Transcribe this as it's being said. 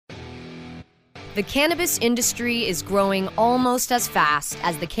The cannabis industry is growing almost as fast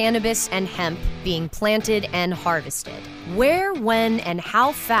as the cannabis and hemp being planted and harvested. Where, when, and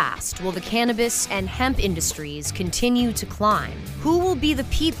how fast will the cannabis and hemp industries continue to climb? Who will be the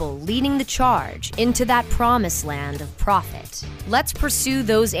people leading the charge into that promised land of profit? Let's pursue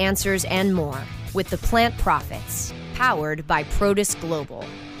those answers and more with the Plant Profits, powered by Protis Global.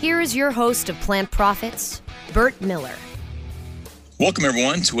 Here is your host of Plant Profits, Bert Miller. Welcome,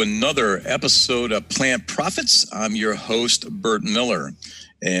 everyone, to another episode of Plant Profits. I'm your host, Bert Miller.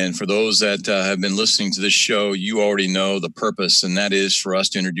 And for those that have been listening to this show, you already know the purpose, and that is for us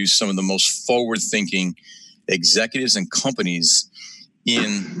to introduce some of the most forward-thinking executives and companies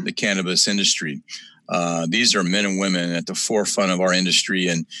in the cannabis industry. These are men and women at the forefront of our industry,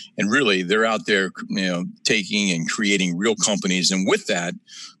 and really they're out there, taking and creating real companies. And with that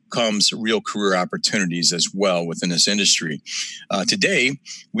comes real career opportunities as well within this industry. Today,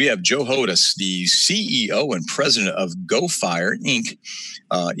 we have Joe Hodas, the CEO and president of GoFire, Inc.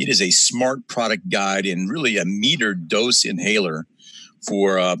 It is a smart product guide and really a metered dose inhaler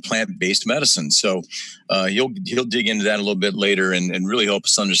for plant-based medicine. So he'll dig into that a little bit later and really help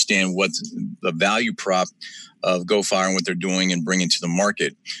us understand what the value prop of GoFire and what they're doing and bringing to the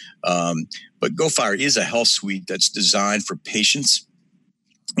market. But GoFire is a health suite that's designed for patients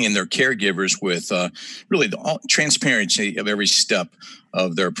and their caregivers with really the transparency of every step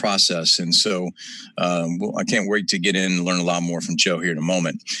of their process. And so I can't wait to get in and learn a lot more from Joe here in a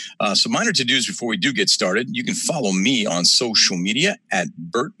moment. So minor to-dos before we do get started. You can follow me on social media at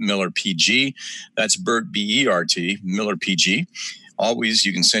Bert Miller PG. That's Bert, B-E-R-T, Miller PG. Always,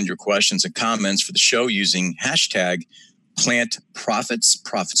 you can send your questions and comments for the show using hashtag Plant Profits.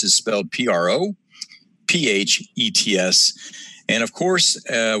 Profits is spelled P-R-O-P-H-E-T-S. And of course,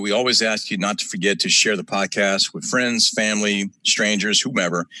 we always ask you not to forget to share the podcast with friends, family, strangers,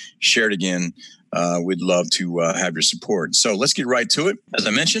 whomever. Share it again. We'd love to have your support. So let's get right to it. As I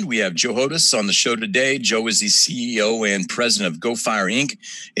mentioned, we have Joe Hodas on the show today. Joe is the CEO and president of GoFire, Inc.,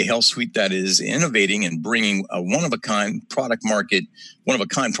 a health suite that is innovating and bringing a one-of-a-kind product,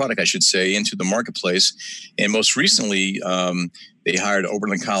 I should say, into the marketplace. And most recently, they hired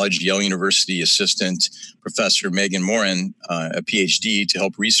Oberlin College, Yale University assistant professor Megan Moran, a PhD, to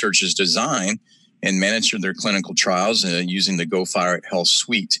help researchers design and manage their clinical trials using the GoFire Health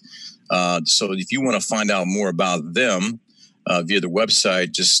Suite. So if you want to find out more about them via the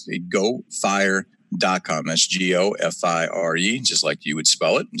website, just gofire.com. That's G-O-F-I-R-E, just like you would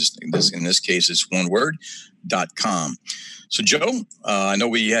spell it. Just in this case, it's one word, .com. So, Joe, I know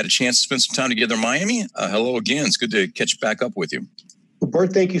we had a chance to spend some time together in Miami. Hello again. It's good to catch back up with you. Well,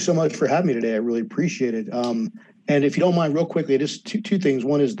 Bert, thank you so much for having me today. I really appreciate it. And if you don't mind, real quickly, just two things.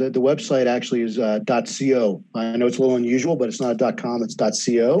 One is the website actually is .co. I know it's a little unusual, but it's not .com, it's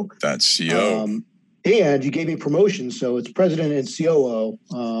 .co. .co. And you gave me promotion, so it's president and COO.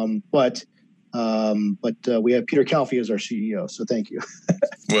 But we have Peter Calfee as our CEO, so thank you.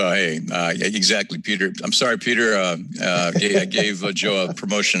 Well, hey, exactly, Peter. I'm sorry, Peter. I gave Joe a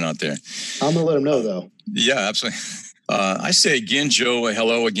promotion out there. I'm going to let him know, though. Yeah, absolutely. I say again, Joe,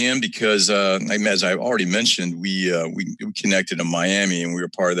 hello again, because as I already mentioned, we connected in Miami, and we were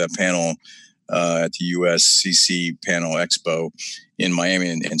part of that panel at the USCC Panel Expo in Miami,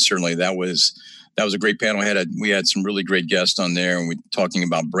 and certainly that was a great panel. We had some really great guests on there, and we're talking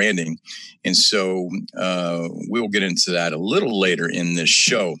about branding. And so we'll get into that a little later in this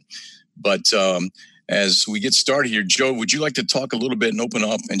show. But as we get started here, Joe, would you like to talk a little bit and open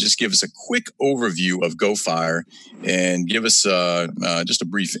up and just give us a quick overview of GoFire and give us just a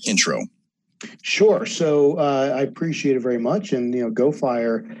brief intro? Sure. So I appreciate it very much. And,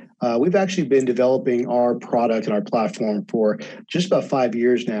 GoFire, we've actually been developing our product and our platform for just about 5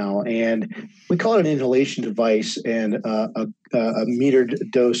 years now. And we call it an inhalation device and a metered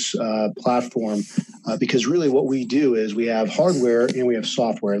dose platform because really what we do is we have hardware and we have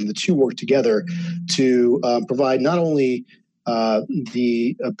software, and the two work together to provide not only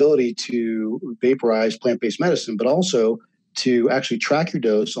the ability to vaporize plant-based medicine, but also to actually track your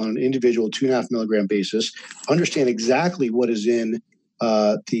dose on an individual 2.5 milligram basis, understand exactly what is in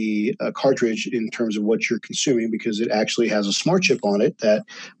the cartridge in terms of what you're consuming, because it actually has a smart chip on it that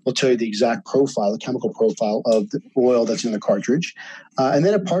will tell you the exact profile, the chemical profile of the oil that's in the cartridge. And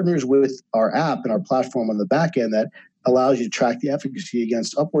then it partners with our app and our platform on the back end that allows you to track the efficacy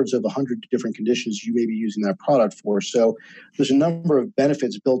against upwards of 100 different conditions you may be using that product for. So there's a number of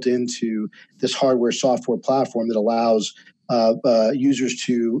benefits built into this hardware software platform that allows users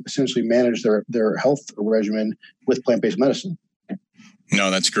to essentially manage their health regimen with plant-based medicine. No,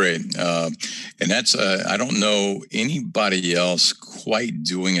 that's great. And that's, I don't know anybody else quite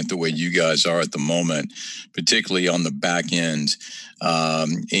doing it the way you guys are at the moment, particularly on the back end,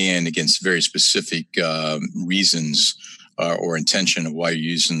 and against very specific reasons or intention of why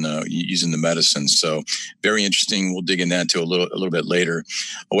you're using the medicine. So very interesting. We'll dig into that too a little bit later.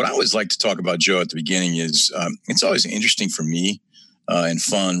 What I always like to talk about, Joe, at the beginning is it's always interesting for me and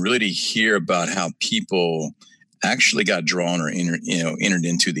fun, really, to hear about how people actually got drawn or entered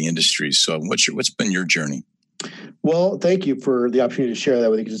into the industry. So what's been your journey? Well, thank you for the opportunity to share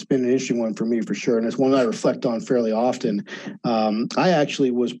that with you, because it's been an interesting one for me for sure, and it's one I reflect on fairly often. I actually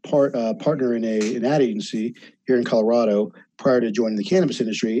was partner in an ad agency here in Colorado prior to joining the cannabis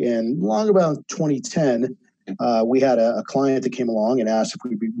industry, and long about 2010, we had a client that came along and asked if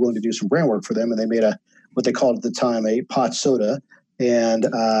we'd be willing to do some brand work for them, and they made what they called at the time a pot soda. And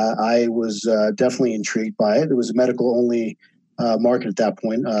I was definitely intrigued by it. It was a medical-only market at that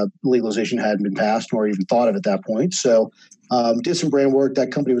point. Legalization hadn't been passed nor even thought of at that point. So did some brand work.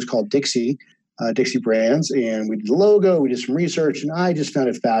 That company was called Dixie Brands. And we did the logo. We did some research. And I just found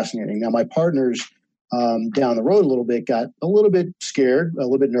it fascinating. Now, my partners down the road a little bit got a little bit scared, a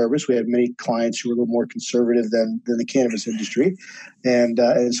little bit nervous. We had many clients who were a little more conservative than the cannabis industry. And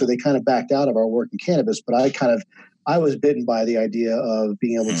so they kind of backed out of our work in cannabis. But I was bitten by the idea of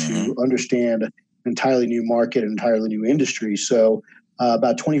being able to understand an entirely new market, an entirely new industry. So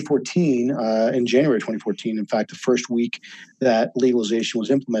about 2014, in January 2014, in fact, the first week that legalization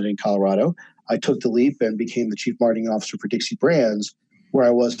was implemented in Colorado, I took the leap and became the chief marketing officer for Dixie Brands, where I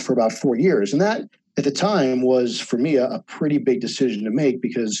was for about 4 years. And that, at the time, was for me a pretty big decision to make,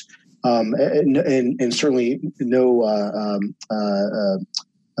 because and certainly no.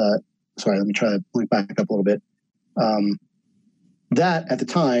 Sorry, let me back up a little bit. That at the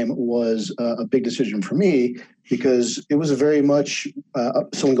time was a big decision for me, because it was a very much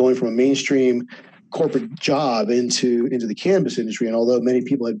someone going from a mainstream corporate job into the cannabis industry. And although many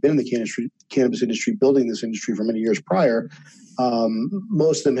people had been in the cannabis industry, building this industry for many years prior,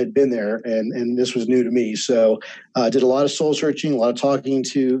 most of them had been there, and this was new to me. So I did a lot of soul searching, a lot of talking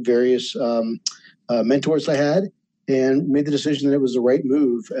to various mentors I had, and made the decision that it was the right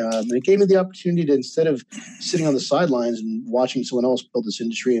move. And it gave me the opportunity to, instead of sitting on the sidelines and watching someone else build this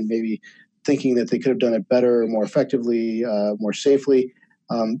industry and maybe thinking that they could have done it better, more effectively, more safely,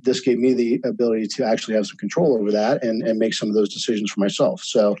 this gave me the ability to actually have some control over that and make some of those decisions for myself.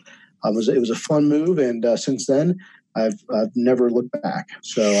 So it was a fun move. And since then, I've never looked back.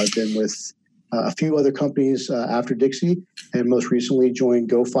 So I've been with a few other companies after Dixie, and most recently joined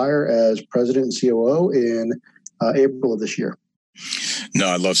GoFire as president and COO in April of this year. No,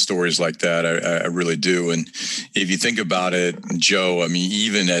 I love stories like that. I really do. And if you think about it, Joe, I mean,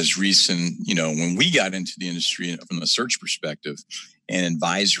 even as recent, when we got into the industry from a search perspective and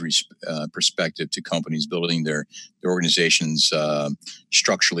advisory perspective to companies building their organizations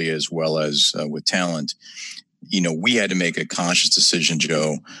structurally as well as with talent, we had to make a conscious decision,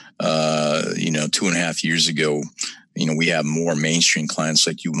 Joe, 2.5 years ago. We have more mainstream clients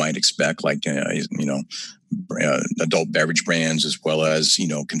like you might expect, like, adult beverage brands, as well as,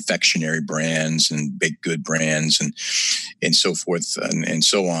 confectionery brands and baked good brands and so forth and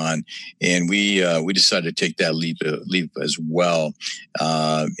so on. And we decided to take that leap as well.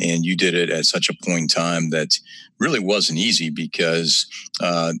 And you did it at such a point in time that really wasn't easy, because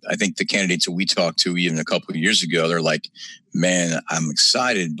I think the candidates that we talked to even a couple of years ago, they're like, man, I'm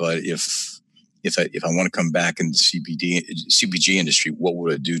excited, but if I want to come back in the CPG industry, what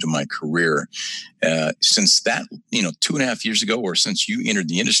would it do to my career? Since that, 2.5 years ago, or since you entered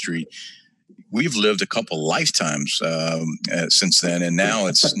the industry, we've lived a couple lifetimes since then, and now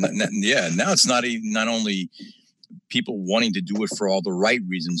it's not only people wanting to do it for all the right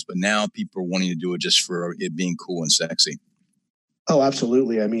reasons, but now people are wanting to do it just for it being cool and sexy. Oh,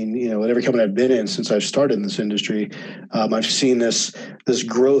 absolutely. I mean, at every company I've been in since I've started in this industry, I've seen this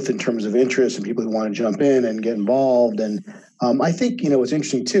growth in terms of interest and people who want to jump in and get involved. And I think, what's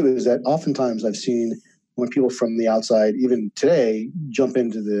interesting too is that oftentimes I've seen when people from the outside, even today, jump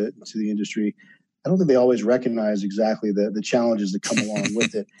into the industry, I don't think they always recognize exactly the challenges that come along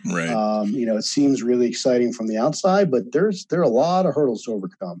with it. Right. It seems really exciting from the outside, but there are a lot of hurdles to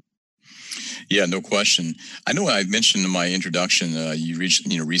overcome. Yeah, no question. I know I mentioned in my introduction, you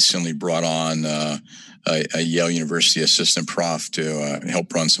recently brought on a Yale University assistant prof to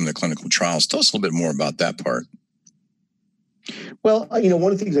help run some of the clinical trials. Tell us a little bit more about that part. Well,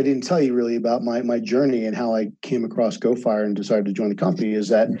 one of the things I didn't tell you really about my journey and how I came across GoFire and decided to join the company is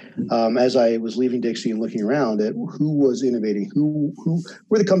that as I was leaving Dixie and looking around at who was innovating, who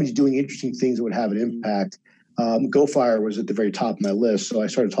were the companies doing interesting things that would have an impact, GoFire was at the very top of my list. So I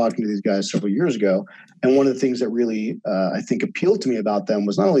started talking to these guys several years ago. And one of the things that really, I think, appealed to me about them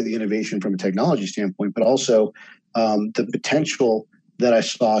was not only the innovation from a technology standpoint, but also the potential that I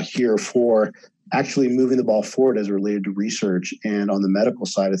saw here for actually moving the ball forward as it related to research and on the medical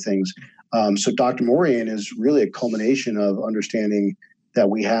side of things. So Dr. Morian is really a culmination of understanding that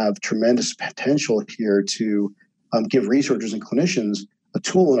we have tremendous potential here to give researchers and clinicians a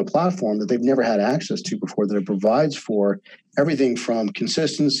tool and a platform that they've never had access to before, that it provides for everything from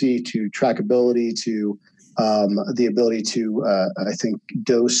consistency to trackability to the ability to, I think,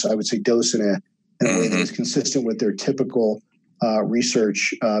 dose in a way that is consistent with their typical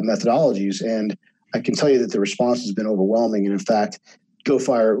research methodologies. And I can tell you that the response has been overwhelming. And in fact,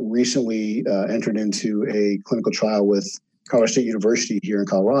 GoFire recently entered into a clinical trial with Colorado State University here in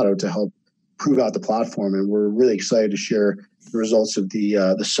Colorado to help prove out the platform. And we're really excited to share the results of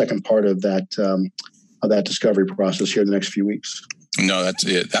the second part of that discovery process here in the next few weeks. No, that's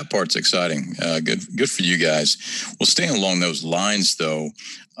it. That part's exciting. Good for you guys. Well, staying along those lines, though,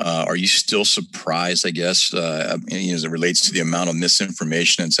 are you still surprised, I guess, as it relates to the amount of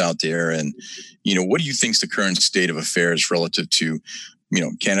misinformation that's out there? And, what do you think is the current state of affairs relative to,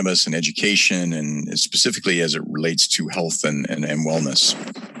 cannabis and education, and specifically as it relates to health and wellness?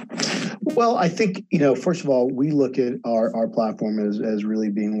 Well, I think, first of all, we look at our platform as really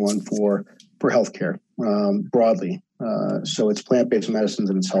being one for healthcare broadly. So it's plant-based medicines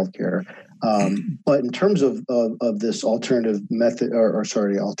and it's healthcare. But in terms of this alternative method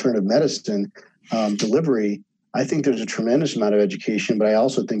alternative medicine delivery, I think there's a tremendous amount of education, but I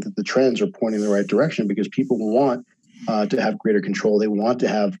also think that the trends are pointing in the right direction because people want to have greater control. They want to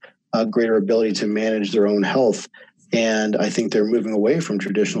have a greater ability to manage their own health. And I think they're moving away from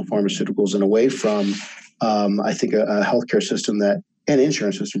traditional pharmaceuticals and away from, I think, a healthcare system and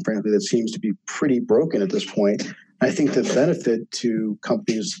insurance system, frankly, that seems to be pretty broken at this point. I think the benefit to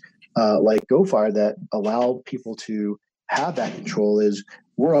companies like GoFire that allow people to have that control is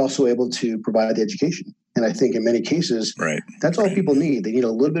we're also able to provide the education. And I think in many cases, that's all people need. They need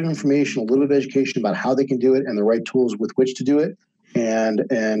a little bit of information, a little bit of education about how they can do it and the right tools with which to do it. And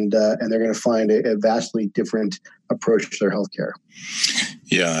they're going to find a vastly different approach to their healthcare.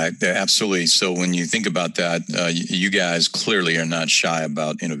 Yeah, absolutely. So when you think about that, you guys clearly are not shy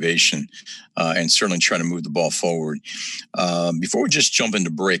about innovation and certainly trying to move the ball forward. Before we just jump into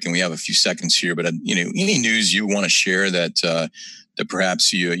break, and we have a few seconds here, but any news you want to share that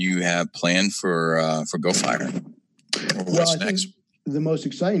perhaps you have planned for GoFire? Or what's next? The most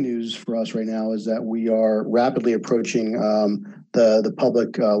exciting news for us right now is that we are rapidly approaching the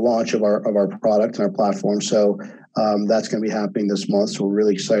public launch of our product and our platform. So that's going to be happening this month. So we're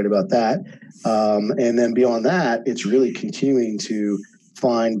really excited about that. And then beyond that, it's really continuing to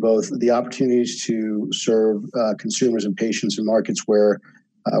find both the opportunities to serve consumers and patients in markets where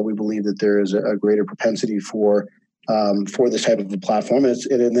we believe that there is a greater propensity for this type of a platform. And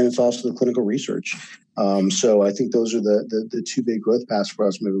then it's also the clinical research. So I think those are the two big growth paths for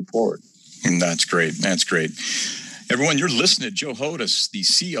us moving forward. And that's great. That's great. Everyone, you're listening to Joe Hodas, the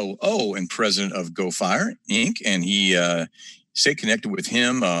COO and president of GoFire, Inc. And stay connected with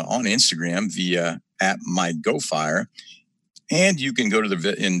him on Instagram via @MyGoFire. And you can go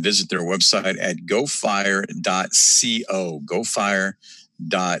to and visit their website at gofire.co.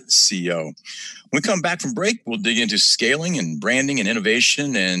 Gofire.co. When we come back from break, we'll dig into scaling and branding and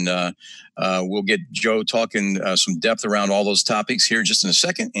innovation, and we'll get Joe talking some depth around all those topics here just in a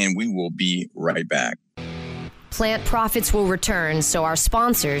second, and we will be right back. Plant Profits will return so our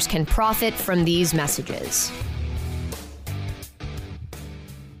sponsors can profit from these messages.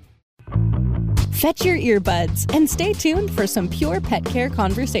 Fetch your earbuds and stay tuned for some pure pet care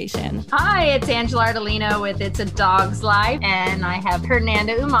conversation. Hi, it's Angela Ardolino with It's a Dog's Life, and I have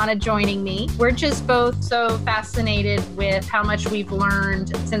Hernanda Umana joining me. We're just both so fascinated with how much we've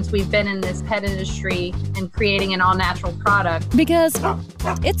learned since we've been in this pet industry and creating an all-natural product. Because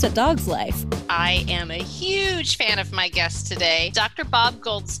it's a dog's life. I am a huge fan of my guest today, Dr. Bob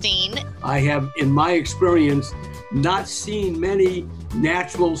Goldstein. I have, in my experience, not seen many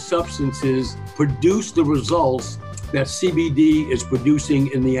natural substances produce the results that CBD is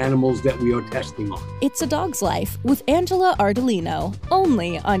producing in the animals that we are testing on. It's a Dog's Life with Angela Ardolino,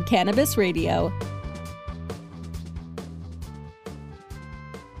 only on Cannabis Radio.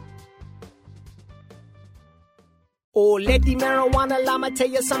 Oh, let the marijuana llama tell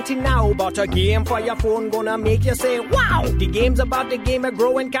you something now about a game for your phone gonna make you say, wow! The game's about the game of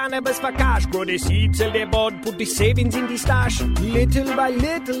growing cannabis for cash. Grow the seed, sell the bud, put the savings in the stash. Little by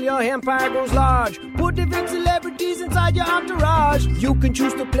little, your empire grows large. Put the big celebrities inside your entourage. You can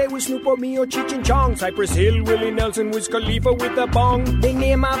choose to play with Snoop or me or Cheech and Chong. Cypress Hill, Willie Nelson, Wiz Khalifa with a bong. The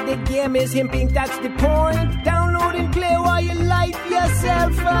name of the game is Hemp Inc., that's the point. Download and play while you light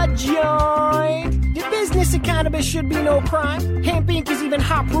yourself a joint. The business of cannabis should be no crime. Hemp Inc. is even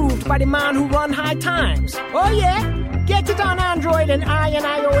hot-proofed by the man who run High Times. Oh yeah? Get it on Android and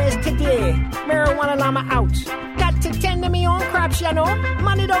iOS today. Marijuana llama out. Got to tend to me own crops, you know.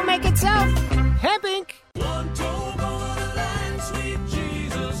 Money don't make itself. Hemp Inc.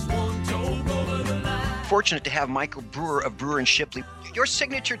 Fortunate to have Michael Brewer of Brewer and Shipley. Your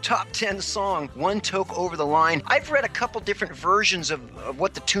signature top 10 song, One Toke Over the Line. I've read a couple different versions of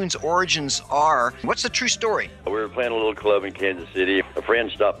what the tune's origins are. What's the true story? We were playing a little club in Kansas City. A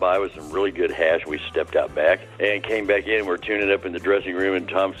friend stopped by with some really good hash. We stepped out back and came back in. We're tuning up in the dressing room, and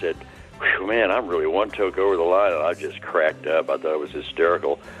Tom said, man, I'm really one toke over the line. And I just cracked up. I thought it was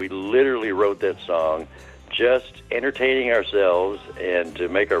hysterical. We literally wrote that song just entertaining ourselves and to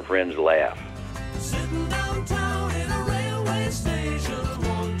make our friends laugh. Sitting downtown in a railway station,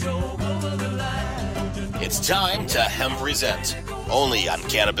 one toke over the line. It's time to Hemp Present, only on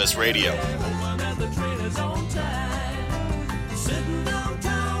Cannabis Radio.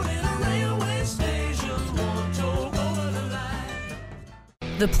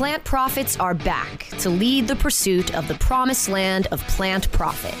 The Plant Prophets are back to lead the pursuit of the promised land of plant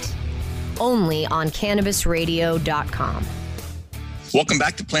profit. Only on CannabisRadio.com. Welcome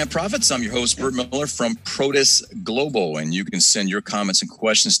back to Plant Profits. I'm your host, Bert Miller from Protus Global, and you can send your comments and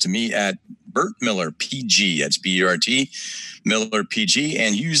questions to me at Bert Miller PG. That's BERT Miller PG,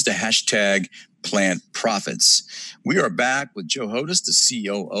 and use the hashtag Plant Profits. We are back with Joe Hodes, the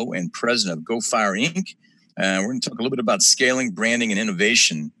COO and president of Go Fire Inc. We're going to talk a little bit about scaling, branding, and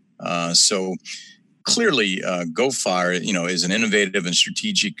innovation. So clearly, Go Fire, is an innovative and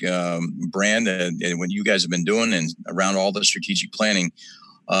strategic brand, and what you guys have been doing and around all the strategic planning.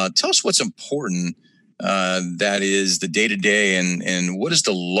 Tell us what's important. That is the day to day, and what is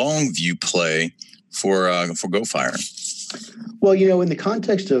the long view play for Go Fire? Well, in the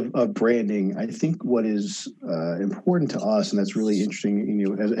context of branding, I think what is important to us, and that's really interesting,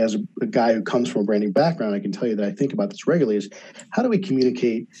 as a guy who comes from a branding background, I can tell you that I think about this regularly, is how do we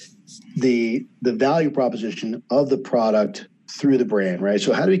communicate the value proposition of the product through the brand, right?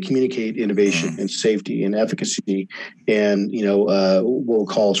 So how do we communicate innovation and safety and efficacy and, what we'll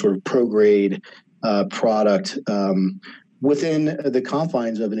call sort of pro-grade product within the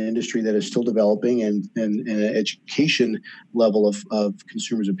confines of an industry that is still developing and an education level of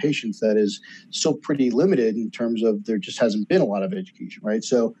consumers and patients that is still pretty limited in terms of there just hasn't been a lot of education, right?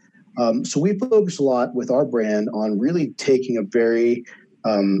 So we focus a lot with our brand on really taking a very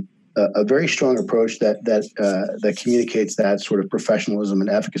strong approach that communicates that sort of professionalism and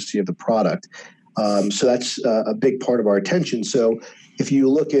efficacy of the product. So that's a big part of our attention. So if you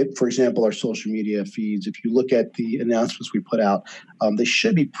look at, for example, our social media feeds, if you look at the announcements we put out, they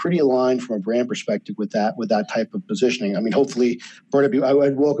should be pretty aligned from a brand perspective with that type of positioning. I mean, hopefully, Bert, I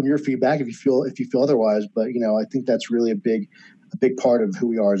would welcome your feedback if you feel otherwise. But I think that's really a big part of who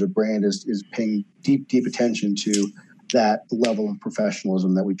we are as a brand is paying deep attention to that level of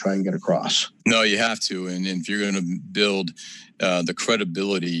professionalism that we try and get across. No, you have to. And if you're going to build the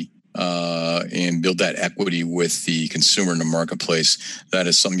credibility and build that equity with the consumer in the marketplace, that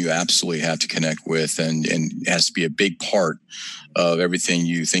is something you absolutely have to connect with, and it has to be a big part of everything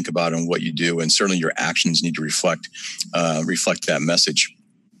you think about and what you do. And certainly your actions need to reflect that message.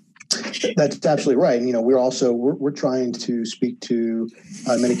 That's absolutely right. And, we're trying to speak to,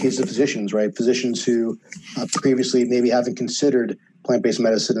 in many cases, physicians, right? Physicians who previously maybe haven't considered plant-based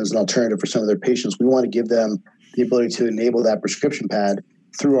medicine as an alternative for some of their patients. We want to give them the ability to enable that prescription pad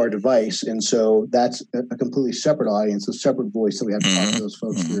through our device. And so that's a completely separate audience, a separate voice that we have to talk to those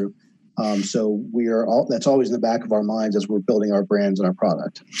folks through. So that's always in the back of our minds as we're building our brands and our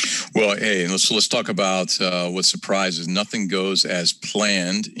product. Well, hey, let's talk about what surprises. Nothing goes as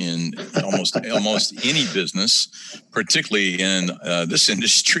planned in almost any business, particularly in this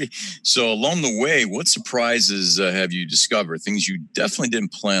industry. So along the way, what surprises have you discovered? Things you definitely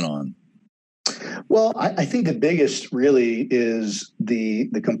didn't plan on? Well, I think the biggest really is the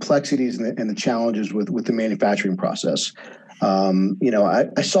complexities and the challenges with the manufacturing process.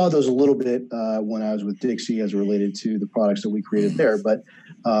 I saw those a little bit when I was with Dixie as related to the products that we created there. But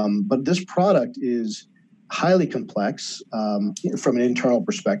this product is highly complex from an internal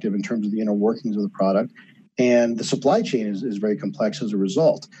perspective in terms of the inner workings of the product. and the supply chain is very complex as a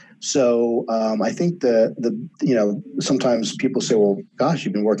result. So I think sometimes people say, well, gosh,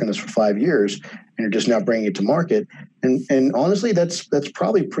 you've been working this for 5 years and you're just now bringing it to market. And honestly, that's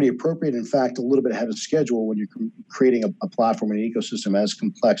probably pretty appropriate. In fact, a little bit ahead of schedule when you're creating a platform and an ecosystem as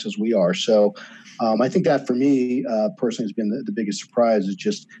complex as we are. So I think that for me personally has been the biggest surprise, is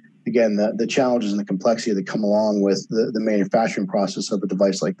just, again, the challenges and the complexity that come along with the manufacturing process of a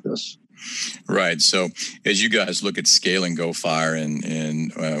device like this. Right. So as you guys look at scaling GoFire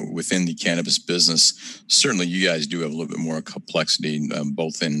and within the cannabis business, certainly you guys do have a little bit more complexity,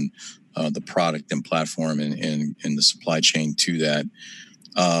 both in the product and platform and the supply chain to that.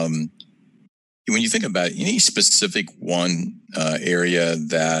 When you think about any specific one area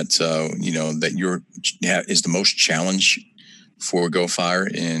that that is the most challenge for GoFire,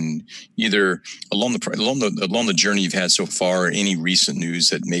 and either along the journey you've had so far, or any recent news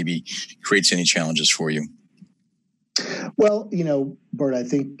that maybe creates any challenges for you? Well, Bert, I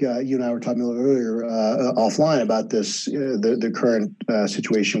think you and I were talking a little earlier offline about this, the current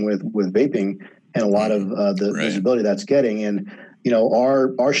situation with vaping and a lot of the visibility that's getting. And,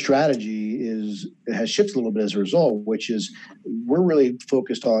 our strategy has shifted a little bit as a result, which is we're really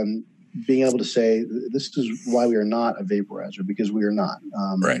focused on being able to say, this is why we are not a vaporizer, because we are not.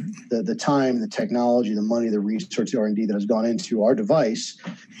 Right. The time, the technology, the money, the research, the R&D that has gone into our device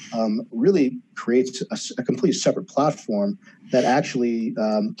really creates a complete separate platform that actually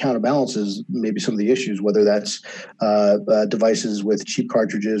counterbalances maybe some of the issues, whether that's devices with cheap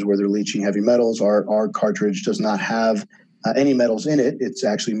cartridges where they're leaching heavy metals. Our cartridge does not have any metals in it. It's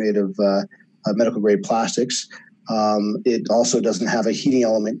actually made of medical grade plastics. It also doesn't have a heating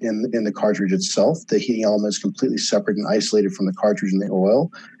element in the cartridge itself. The heating element is completely separate and isolated from the cartridge and the oil.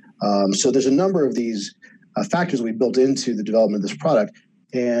 So there's a number of these factors we built into the development of this product,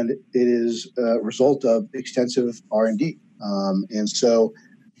 and it is a result of extensive R&D. And so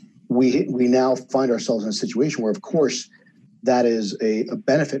we now find ourselves in a situation where, of course, that is a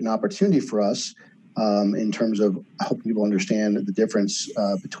benefit and opportunity for us in terms of helping people understand the difference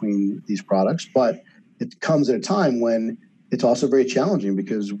between these products. But it comes at a time when it's also very challenging,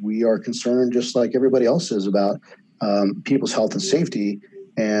 because we are concerned, just like everybody else is, about people's health and safety.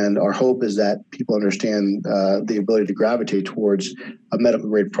 And our hope is that people understand the ability to gravitate towards a medical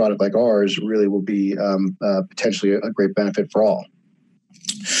grade product like ours really will be potentially a great benefit for all.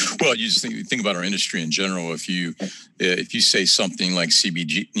 Well, you just think about our industry in general. If you say something like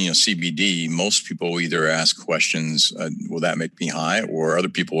CBD, most people will either ask questions, will that make me high? Or other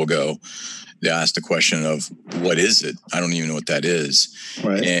people will go, they ask the question of, what is it? I don't even know what that is.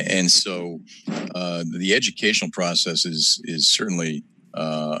 Right. And so the educational process is certainly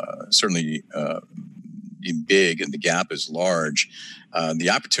big, and the gap is large. The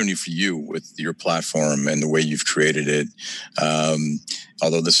opportunity for you with your platform and the way you've created it,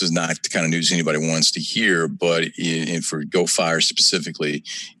 although this is not the kind of news anybody wants to hear, but for GoFire specifically,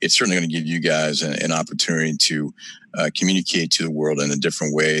 it's certainly going to give you guys an opportunity to communicate to the world in a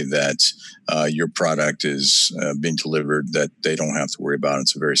different way that your product is being delivered, that they don't have to worry about.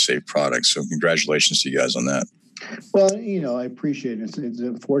 It's a very safe product. So congratulations to you guys on that. Well, I appreciate it. It's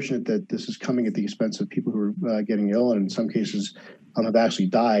unfortunate that this is coming at the expense of people who are getting ill, and in some cases have actually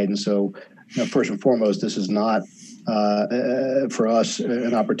died. And so, first and foremost, this is not for us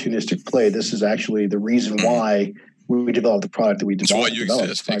an opportunistic play. This is actually the reason why we developed the product that we developed,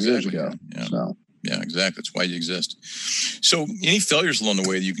 exist 5 years ago. Yeah. So. Yeah, exactly. That's why you exist. So any failures along the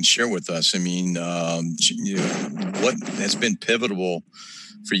way that you can share with us? I mean, what has been pivotal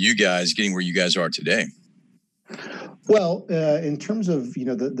for you guys getting where you guys are today? Well, in terms of,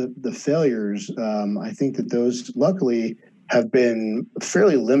 the failures, I think that those luckily have been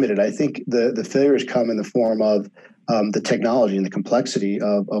fairly limited. I think the failures come in the form of the technology and the complexity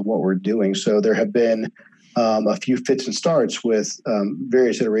of what we're doing. So there have been a few fits and starts with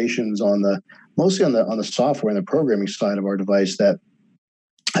various iterations mostly on the software and the programming side of our device that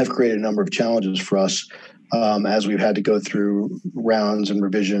have created a number of challenges for us as we've had to go through rounds and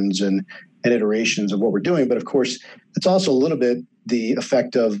revisions and iterations of what we're doing. But of course, it's also a little bit the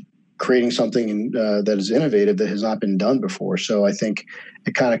effect of creating something that is innovative that has not been done before. So I think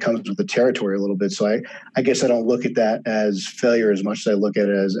it kind of comes with the territory a little bit. So I guess I don't look at that as failure as much as I look at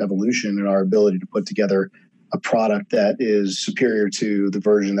it as evolution and our ability to put together a product that is superior to the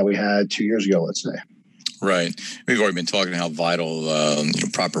version that we had 2 years ago, let's say. Right. We've already been talking how vital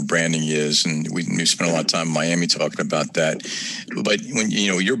proper branding is, and we spent a lot of time in Miami talking about that. But when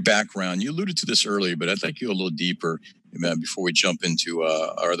your background, you alluded to this earlier, but I'd like to go a little deeper before we jump into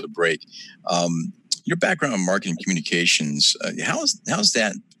our other break. Your background in marketing communications, how's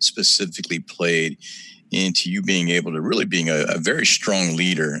that specifically played into you being able to really being a very strong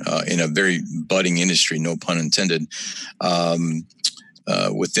leader in a very budding industry, no pun intended,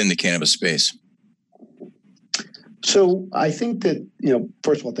 within the cannabis space? So I think that,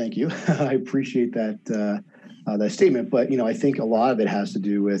 first of all, thank you. I appreciate that statement. But, I think a lot of it has to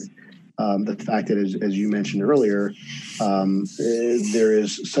do with the fact that, as you mentioned earlier, there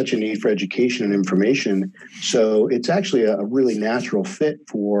is such a need for education and information. So it's actually a really natural fit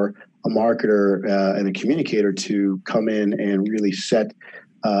for a marketer and a communicator to come in and really set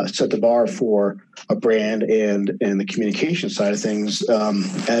the bar for a brand and the communication side of things,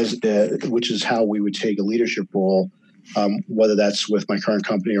 which is how we would take a leadership role, whether that's with my current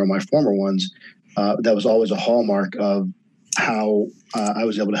company or my former ones. That was always a hallmark of how I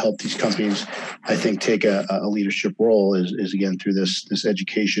was able to help these companies, I think, take a leadership role is again through this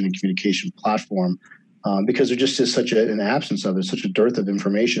education and communication platform, because there just is such an absence of it, such a dearth of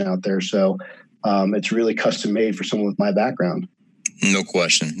information out there. So it's really custom made for someone with my background. No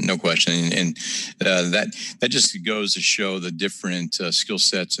question. And that just goes to show the different skill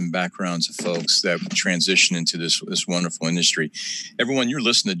sets and backgrounds of folks that transition into this wonderful industry. Everyone, you're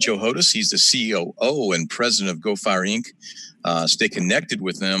listening to Joe Hodes. He's the COO and president of Go Fire Inc. Stay connected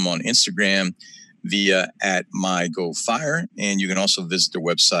with them on Instagram via @mygofire, and you can also visit their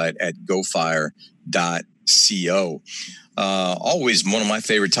website at gofire.co. Always one of my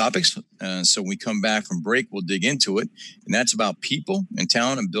favorite topics. So when we come back from break, we'll dig into it. And that's about people and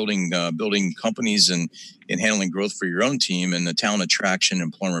talent and building companies and handling growth for your own team and the talent attraction,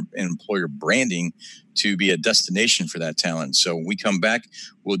 employment, and employer branding to be a destination for that talent. So when we come back,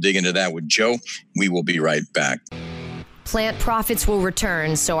 we'll dig into that with Joe. We will be right back. Plant Profits will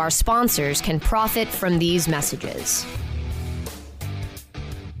return so our sponsors can profit from these messages.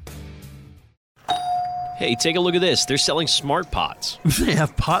 Hey, take a look at this. They're selling smart pots. They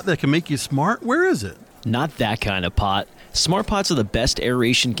have pot that can make you smart? Where is it? Not that kind of pot. Smart pots are the best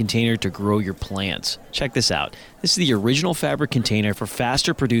aeration container to grow your plants. Check this out. This is the original fabric container for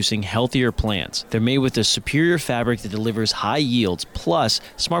faster producing, healthier plants. They're made with a superior fabric that delivers high yields. Plus,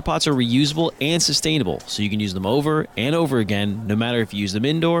 smart pots are reusable and sustainable, so you can use them over and over again, no matter if you use them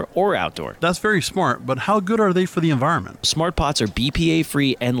indoor or outdoor. That's very smart, but how good are they for the environment? Smart pots are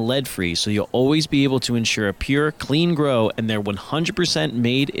BPA-free and lead-free, so you'll always be able to ensure a pure, clean grow, and they're 100%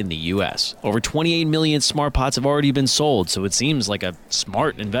 made in the U.S. Over 28 million smart pots have already been sold, so it seems like a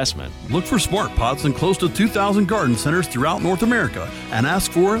smart investment. Look for smart pots in close to 2,000 garden centers throughout North America and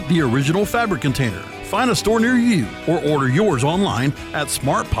ask for the original fabric container. Find a store near you or order yours online at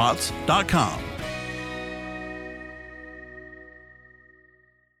smartpots.com.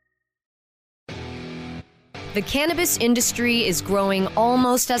 The cannabis industry is growing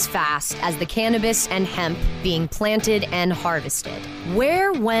almost as fast as the cannabis and hemp being planted and harvested.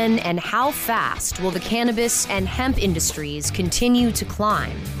 Where, when, and how fast will the cannabis and hemp industries continue to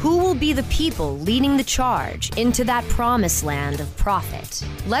climb? Who will be the people leading the charge into that promised land of profit?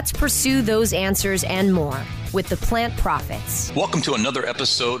 Let's pursue those answers and more with the Plant Profits. Welcome to another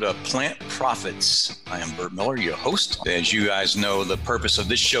episode of Plant Profits. I am Bert Miller, your host. As you guys know, the purpose of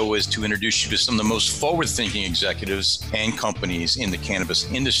this show is to introduce you to some of the most forward-thinking executives and companies in the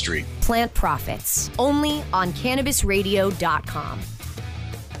cannabis industry. Plant Profits, only on CannabisRadio.com.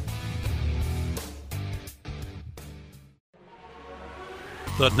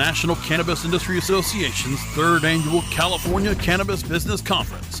 The National Cannabis Industry Association's third annual California Cannabis Business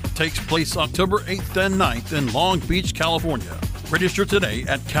Conference takes place October 8th and 9th in Long Beach, California. Register today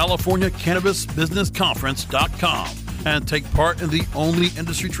at CaliforniaCannabisBusinessConference.com and take part in the only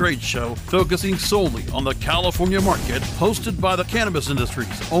industry trade show focusing solely on the California market, hosted by the cannabis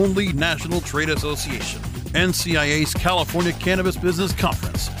industry's only national trade association. NCIA's California Cannabis Business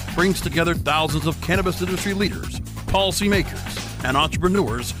Conference brings together thousands of cannabis industry leaders, policymakers, and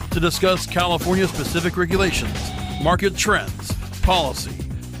entrepreneurs to discuss California-specific regulations, market trends, policy,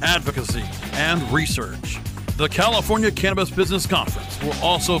 advocacy, and research. The California Cannabis Business Conference will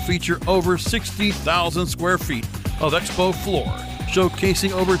also feature over 60,000 square feet of expo floor,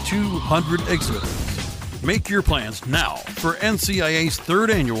 showcasing over 200 exhibitors. Make your plans now for NCIA's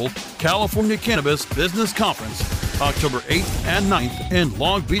third annual California Cannabis Business Conference, October 8th and 9th in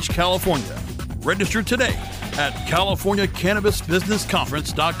Long Beach, California. Register today at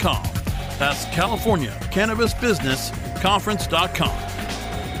CaliforniaCannabisBusinessConference.com. That's CaliforniaCannabisBusinessConference.com.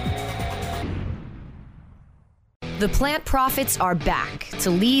 The Plant Profits are back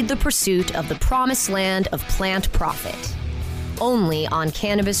to lead the pursuit of the promised land of plant profit. Only on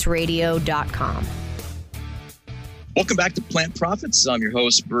CannabisRadio.com. Welcome back to Plant Profits. I'm your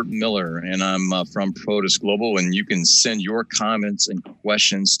host, Bert Miller, and I'm from Protus Global. And you can send your comments and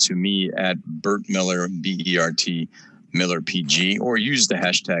questions to me at Bert Miller, B-E-R-T, Miller PG, or use the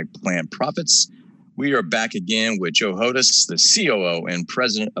hashtag Plant Profits. We are back again with Joe Hodes, the COO and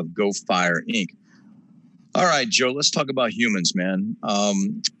president of Go Fire Inc. All right, Joe, let's talk about humans, man.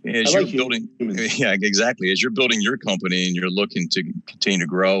 As you're building, yeah, exactly. As you're building your company and you're looking to continue to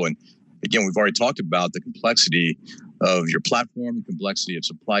grow, and again, we've already talked about the complexity of your platform, the complexity of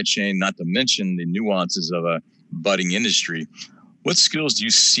supply chain, not to mention the nuances of a budding industry. What skills do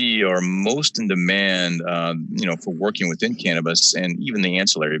you see are most in demand, for working within cannabis and even the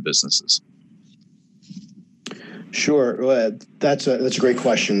ancillary businesses? Sure, that's a great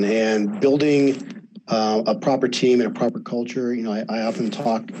question. And building a proper team and a proper culture, I often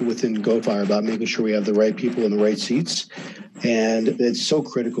talk within Go Fire about making sure we have the right people in the right seats. And it's so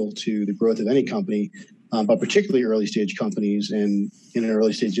critical to the growth of any company, but particularly early stage companies. And in an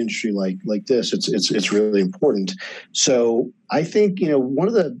early stage industry like this, it's really important. So I think one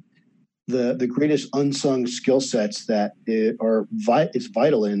of the greatest unsung skill sets that is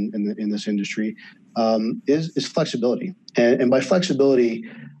vital in this industry is flexibility. And by flexibility,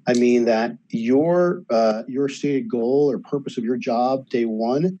 I mean that your stated goal or purpose of your job day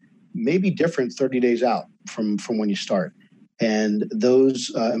one may be different 30 days out from when you start. And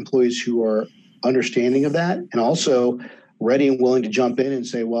those employees who are understanding of that and also ready and willing to jump in and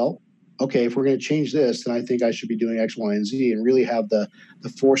say, well, okay, if we're going to change this, then I think I should be doing X, Y, and Z, and really have the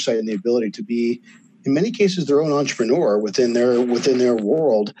foresight and the ability to be, in many cases, their own entrepreneur within their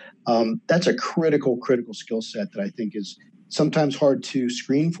world. That's a critical skill set that I think is sometimes hard to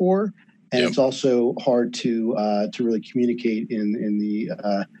screen for, and it's also hard to really communicate in the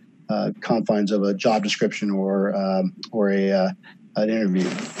confines of a job description or an interview.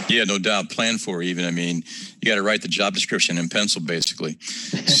 Yeah, no doubt. Plan for even. I mean, you got to write the job description in pencil, basically.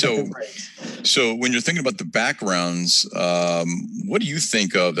 So, So when you're thinking about the backgrounds, what do you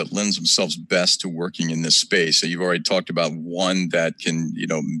think of that lends themselves best to working in this space? So you've already talked about one that can,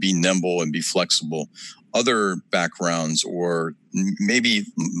 be nimble and be flexible. Other backgrounds, or maybe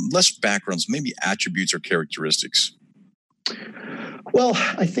less backgrounds, maybe attributes or characteristics. Well,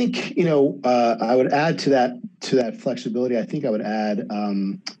 I think I would add to that flexibility. I think I would add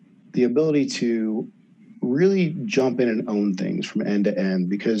the ability to really jump in and own things from end to end,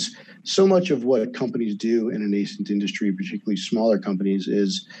 because so much of what companies do in a nascent industry, particularly smaller companies,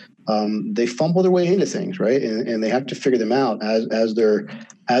 is they fumble their way into things, right? And they have to figure them out as they're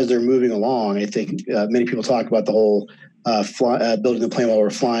moving along. I think many people talk about the whole building the plane while we're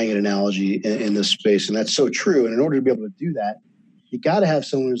flying it analogy in this space, and that's so true. And in order to be able to do that, you got to have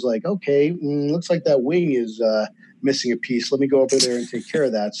someone who's like, okay, looks like that wing is missing a piece. Let me go over there and take care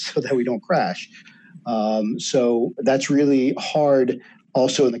of that so that we don't crash. So that's really hard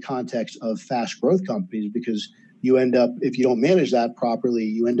also in the context of fast growth companies, because you end up, if you don't manage that properly,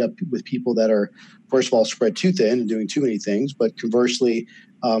 you end up with people that are, first of all, spread too thin and doing too many things, but conversely,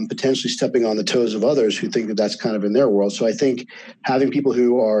 potentially stepping on the toes of others who think that that's kind of in their world. So I think having people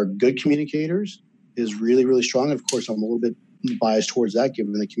who are good communicators is really, really strong. And of course, I'm a little bit biased towards that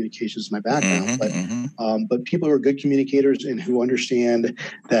given the communications is my background, but people who are good communicators and who understand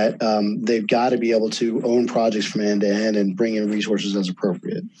that they've got to be able to own projects from end to end and bring in resources as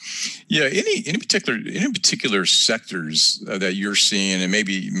appropriate. Yeah, any particular sectors that you're seeing, and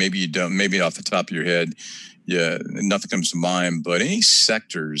maybe you don't, maybe off the top of your head, nothing comes to mind, but any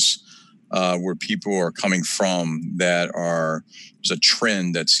sectors where people are coming from that there's a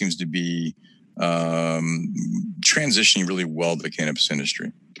trend that seems to be transitioning really well to the cannabis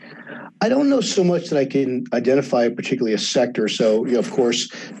industry? I don't know so much that I can identify particularly a sector. So, of course,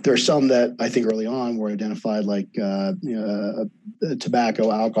 there are some that I think early on were identified like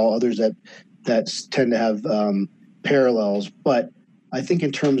tobacco, alcohol, others that tend to have parallels. But I think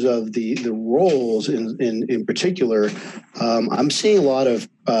in terms of the roles in particular, I'm seeing a lot of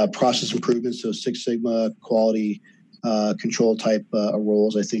process improvements. So Six Sigma, quality control type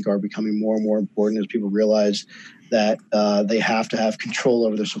roles, I think, are becoming more and more important as people realize that they have to have control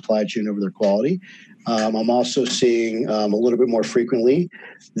over their supply chain, over their quality. I'm also seeing a little bit more frequently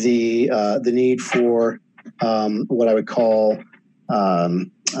the need for what I would call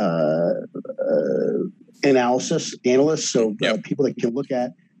analysts, so people that can look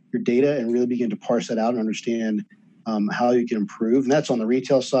at your data and really begin to parse that out and understand how you can improve. And that's on the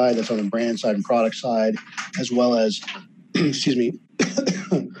retail side, that's on the brand side and product side, as well as,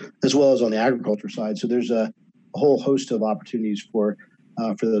 as well as on the agriculture side. So there's a whole host of opportunities for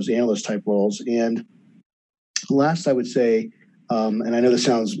those analyst type roles. And last, I would say, and I know this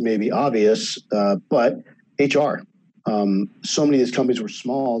sounds maybe obvious, but HR. so many of these companies were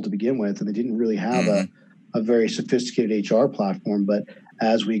small to begin with, and they didn't really have a very sophisticated HR platform. But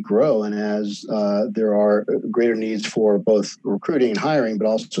as we grow and as there are greater needs for both recruiting and hiring, but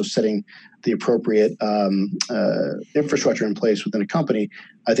also setting the appropriate infrastructure in place within a company,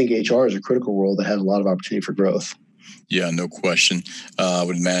 I think HR is a critical role that has a lot of opportunity for growth. Yeah, no question. I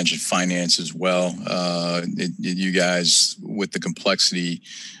would imagine finance as well. You guys, with the complexity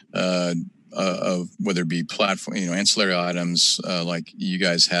of whether it be platform, ancillary items like you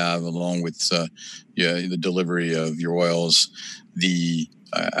guys have, along with the delivery of your oils,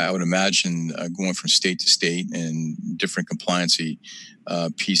 I would imagine going from state to state and different compliancy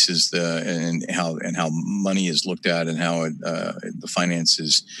pieces, and how money is looked at, and how the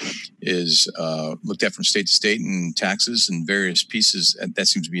finances is looked at from state to state, and taxes and various pieces. That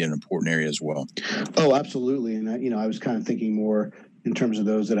seems to be an important area as well. Oh, absolutely. And I was kind of thinking more in terms of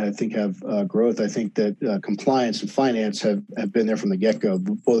those that I think have growth. I think that compliance and finance have been there from the get-go,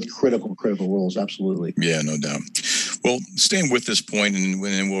 both critical roles. Absolutely. Yeah, no doubt. Well, staying with this point, and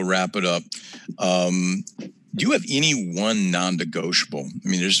we'll wrap it up. Do you have any one non-negotiable? I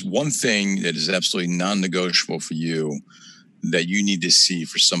mean, there's one thing that is absolutely non-negotiable for you that you need to see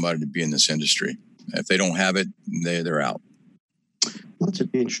for somebody to be in this industry. If they don't have it, they're out. Well, that's an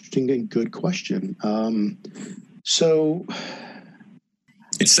interesting and good question. So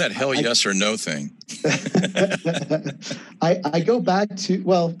it's that hell yes or no thing. I go back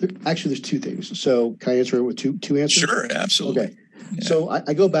to, actually there's two things. So can I answer it with two answers? Sure, absolutely. Okay. Yeah. So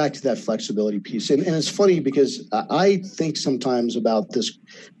I go back to that flexibility piece. And it's funny because I think sometimes about this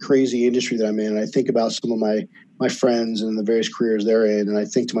crazy industry that I'm in. And I think about some of my friends and the various careers they're in. And I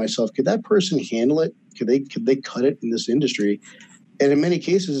think to myself, could that person handle it? Could they cut it in this industry? And in many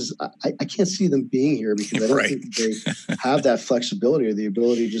cases, I can't see them being here because I don't think they have that flexibility or the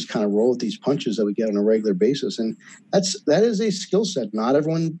ability to just kind of roll with these punches that we get on a regular basis. And that is a skill set. Not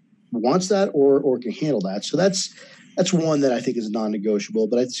everyone wants that or can handle that. So that's one that I think is non-negotiable.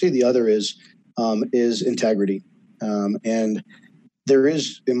 But I'd say the other is integrity. And there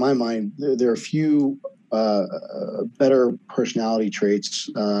is, in my mind, there are a few better personality traits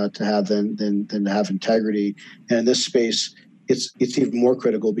to have than to have integrity. And in this space, it's even more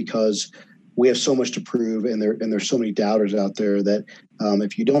critical because we have so much to prove, and there's so many doubters out there that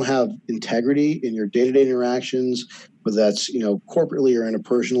if you don't have integrity in your day-to-day interactions, whether that's corporately or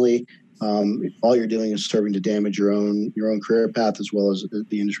interpersonally, all you're doing is serving to damage your own career path as well as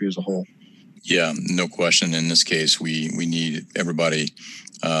the industry as a whole. Yeah, no question. In this case, we need everybody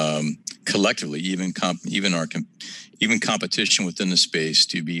collectively, even competition within the space,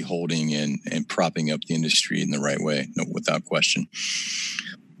 to be holding and propping up the industry in the right way, without question.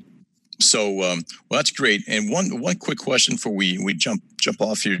 So, well, that's great. And one quick question before we jump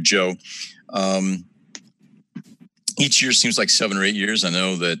off here, Joe. Each year seems like 7 or 8 years. I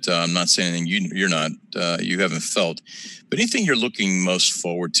know that I'm not saying anything you haven't felt, but anything you're looking most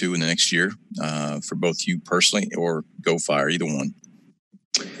forward to in the next year for both you personally or GoFire, either one.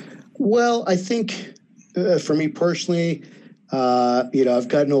 Well, I think for me personally, I've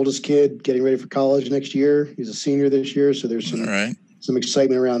got an oldest kid getting ready for college next year. He's a senior this year, so there's some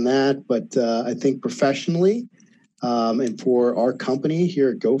excitement around that. But I think professionally, and for our company here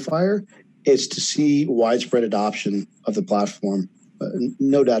at GoFire, it's to see widespread adoption of the platform.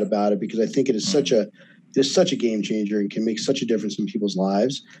 No doubt about it, because I think it is such a game changer and can make such a difference in people's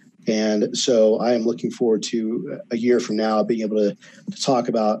lives. And so I am looking forward to a year from now being able to talk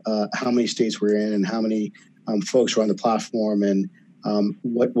about how many states we're in and how many folks are on the platform and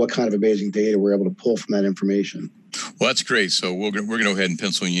what kind of amazing data we're able to pull from that information. Well, that's great. So we're going to go ahead and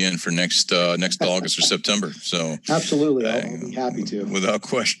pencil you in for next August or September. So absolutely, I'll be happy to. Without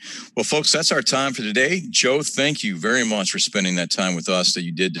question. Well, folks, that's our time for today. Joe, thank you very much for spending that time with us that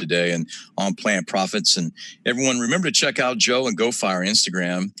you did today and on Plant Profits. And everyone, remember to check out Joe and GoFire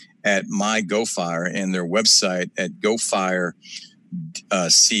Instagram at MyGoFire and their website at GoFire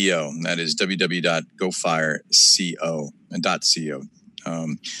CO. That is www.gofireco.co.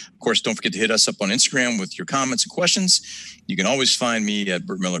 Of course, don't forget to hit us up on Instagram with your comments and questions. You can always find me at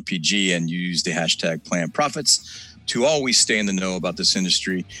Burt Miller PG and use the hashtag Plant Profits to always stay in the know about this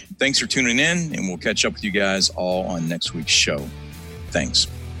industry. Thanks for tuning in, and we'll catch up with you guys all on next week's show. Thanks.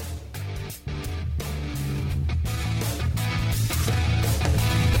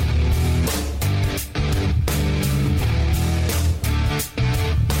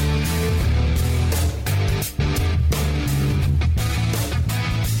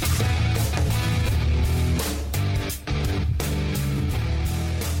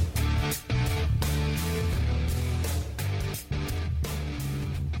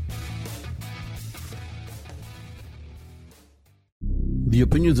 The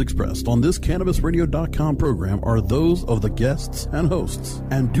opinions expressed on this CannabisRadio.com program are those of the guests and hosts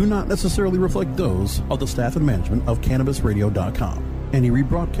and do not necessarily reflect those of the staff and management of CannabisRadio.com. Any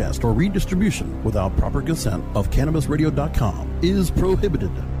rebroadcast or redistribution without proper consent of CannabisRadio.com is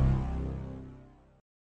prohibited.